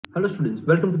Hello students,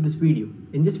 welcome to this video.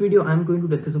 In this video, I am going to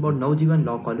discuss about Navjeevan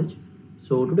Law College.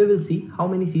 So today we'll see how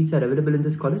many seats are available in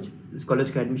this college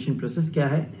का admission process क्या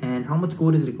है, and how much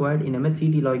score is required in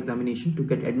CET Law examination to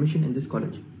get admission in this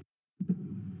college.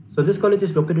 So this college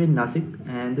is located in Nashik,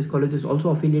 and this college is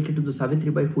also affiliated to the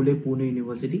Savitribai Phule Pune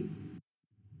University.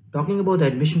 Talking about the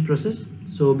admission process,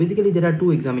 so basically there are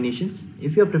two examinations.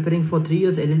 If you are preparing for 3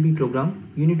 years LLB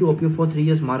program, you need to appear for 3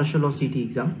 years Maharashtra Law CET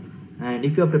exam. And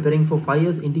if you are preparing for 5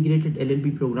 years integrated LLB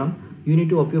program, you need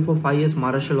to appear for 5 years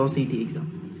Maharashtra Law CET exam.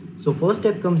 So first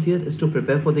step comes here is to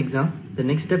prepare for the exam. The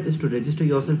next step is to register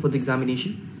yourself for the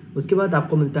examination. उसके बाद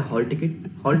आपको मिलता है hall ticket.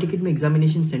 Hall ticket में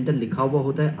examination centre लिखा हुआ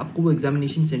होता है. आपको वो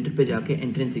एग्जामिनेशन सेंटर पे जाके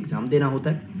एंट्रेंस एग्जाम देना होता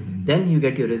है. Then you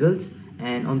get your results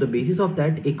and on the basis of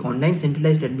that एक ऑनलाइन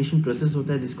सेंट्रलाइज्ड एडमिशन प्रोसेस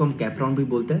होता है जिसको हम कैप राउंड भी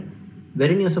बोलते हैं,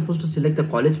 wherein you are supposed to select the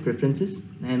college preferences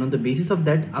and on the basis of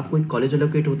that आपको एक कॉलेज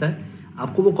allocate होता है.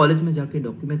 आपको वो कॉलेज में जाके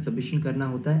डॉक्यूमेंट सबमिशन करना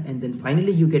होता है and then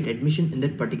finally you get admission in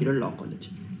that particular law college.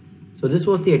 So this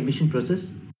was the admission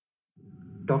process.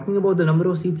 Talking about the number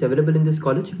of seats available in this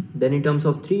college, then in terms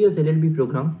of 3 years LLB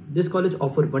program, this college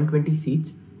offer 120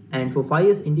 seats, and for 5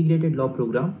 years integrated law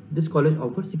program, this college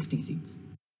offers 60 seats.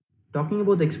 Talking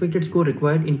about the expected score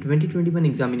required in 2021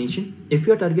 examination, if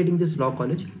you are targeting this law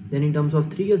college, then in terms of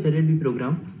 3 years LLB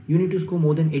program, you need to score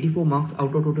more than 84 marks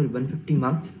out of total 150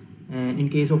 marks. And in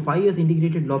case of 5 years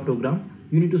integrated law program,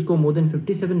 you need to score more than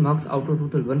 57 marks out of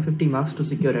total 150 marks to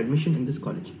secure admission in this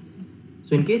college.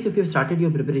 So in case if you have started your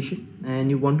preparation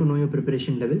and you want to know your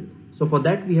preparation level, so for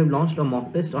that we have launched a mock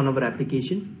test on our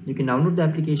application. You can download the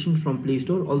application from Play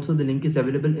Store. Also the link is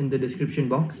available in the description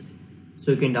box.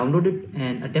 So you can download it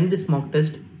and attempt this mock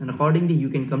test, and accordingly you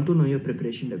can come to know your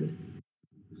preparation level.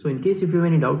 So in case if you have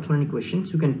any doubts or any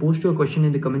questions, you can post your question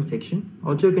in the comment section.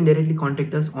 Also you can directly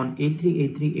contact us on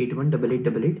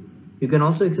 8383818888. You can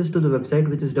also access to the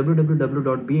website which is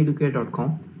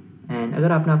www.beducare.com. And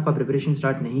अगर आपने आपका preparation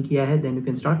start नहीं किया है, then you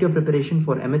can start your preparation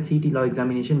for CET Law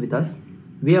examination with us.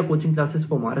 We are coaching classes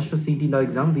for Maharashtra CET Law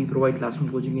exam. We provide classroom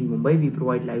coaching in Mumbai. We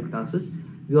provide live classes.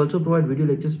 We also provide video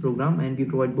lectures program, and we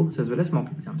provide books as well as mock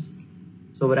exams.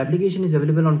 So our application is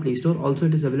available on Play Store. Also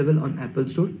it is available on Apple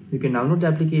Store. You can download the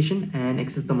application and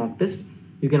access the mock test.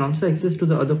 You can also access to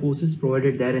the other courses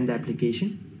provided there in the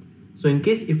application. So in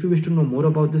case if you wish to know more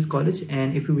about this college,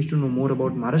 and if you wish to know more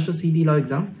about Maharashtra CET Law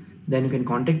exam, then you can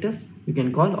contact us. You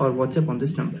can call or WhatsApp on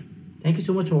this number. Thank you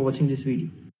so much for watching this video.